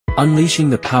Unleashing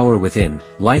the Power Within,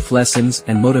 Life Lessons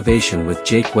and Motivation with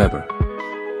Jake Weber.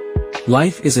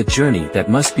 Life is a journey that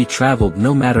must be traveled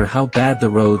no matter how bad the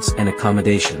roads and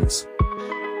accommodations.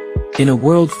 In a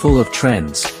world full of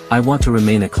trends, I want to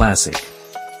remain a classic.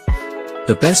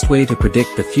 The best way to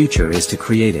predict the future is to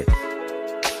create it.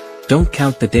 Don't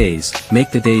count the days, make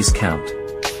the days count.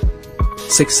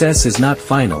 Success is not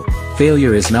final,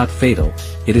 failure is not fatal,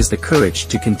 it is the courage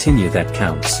to continue that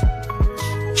counts.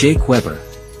 Jake Weber.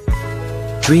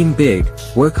 Dream big,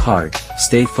 work hard,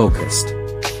 stay focused.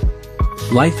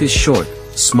 Life is short,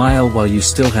 smile while you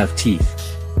still have teeth.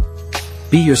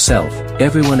 Be yourself,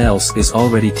 everyone else is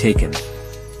already taken.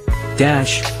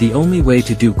 The only way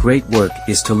to do great work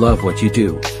is to love what you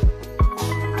do.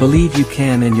 Believe you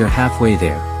can and you're halfway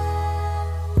there.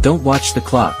 Don't watch the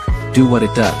clock, do what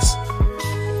it does.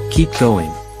 Keep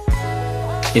going.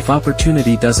 If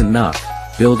opportunity doesn't knock,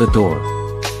 build a door.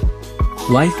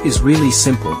 Life is really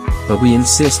simple, but we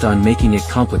insist on making it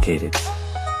complicated.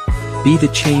 Be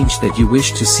the change that you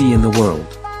wish to see in the world.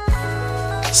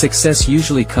 Success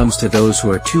usually comes to those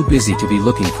who are too busy to be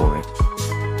looking for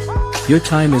it. Your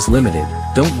time is limited,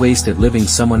 don't waste it living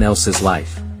someone else's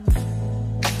life.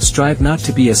 Strive not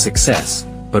to be a success,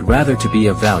 but rather to be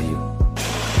of value.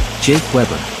 Jake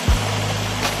Weber.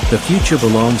 The future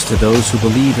belongs to those who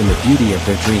believe in the beauty of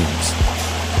their dreams.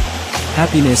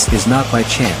 Happiness is not by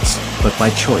chance, but by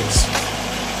choice.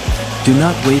 Do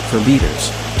not wait for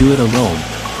leaders, do it alone,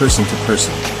 person to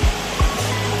person.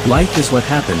 Life is what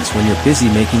happens when you're busy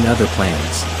making other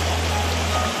plans.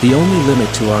 The only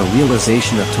limit to our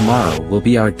realization of tomorrow will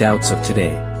be our doubts of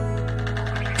today.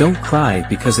 Don't cry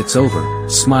because it's over,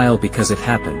 smile because it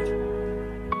happened.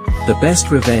 The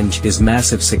best revenge is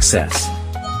massive success.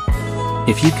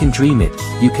 If you can dream it,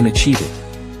 you can achieve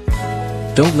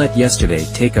it. Don't let yesterday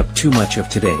take up too much of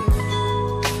today.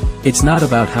 It's not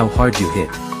about how hard you hit.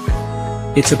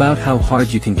 It's about how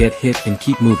hard you can get hit and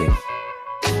keep moving.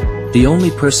 The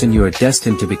only person you are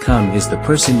destined to become is the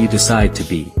person you decide to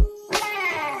be.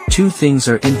 Two things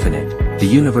are infinite, the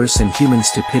universe and human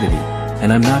stupidity,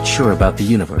 and I'm not sure about the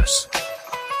universe.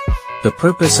 The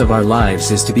purpose of our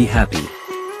lives is to be happy.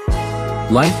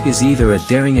 Life is either a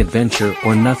daring adventure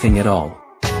or nothing at all.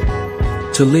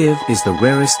 To live is the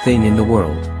rarest thing in the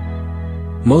world.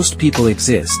 Most people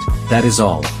exist, that is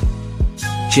all.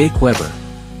 Jake Weber.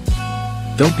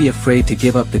 Don't be afraid to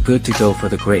give up the good to go for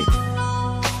the great.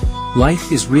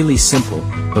 Life is really simple,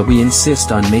 but we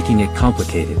insist on making it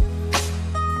complicated.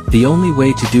 The only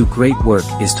way to do great work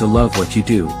is to love what you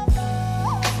do.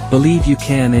 Believe you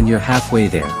can and you're halfway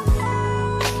there.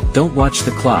 Don't watch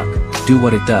the clock, do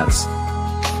what it does.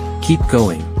 Keep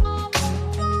going.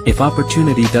 If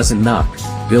opportunity doesn't knock,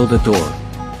 build a door.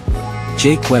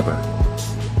 Jake Weber.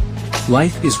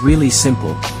 Life is really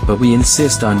simple, but we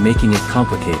insist on making it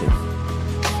complicated.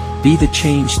 Be the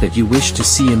change that you wish to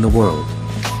see in the world.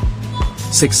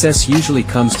 Success usually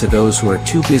comes to those who are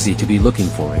too busy to be looking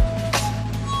for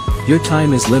it. Your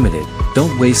time is limited,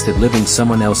 don't waste it living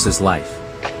someone else's life.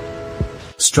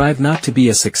 Strive not to be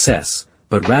a success,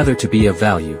 but rather to be of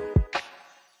value.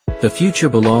 The future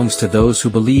belongs to those who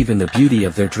believe in the beauty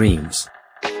of their dreams.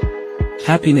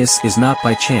 Happiness is not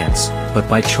by chance, but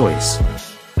by choice.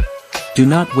 Do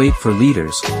not wait for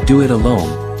leaders, do it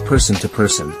alone, person to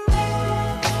person.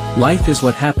 Life is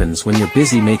what happens when you're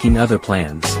busy making other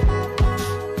plans.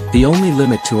 The only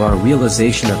limit to our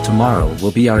realization of tomorrow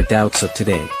will be our doubts of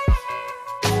today.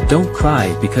 Don't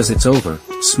cry because it's over,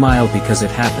 smile because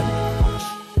it happened.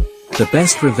 The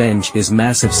best revenge is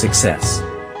massive success.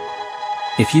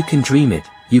 If you can dream it,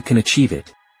 you can achieve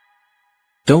it.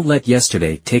 Don't let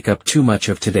yesterday take up too much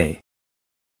of today.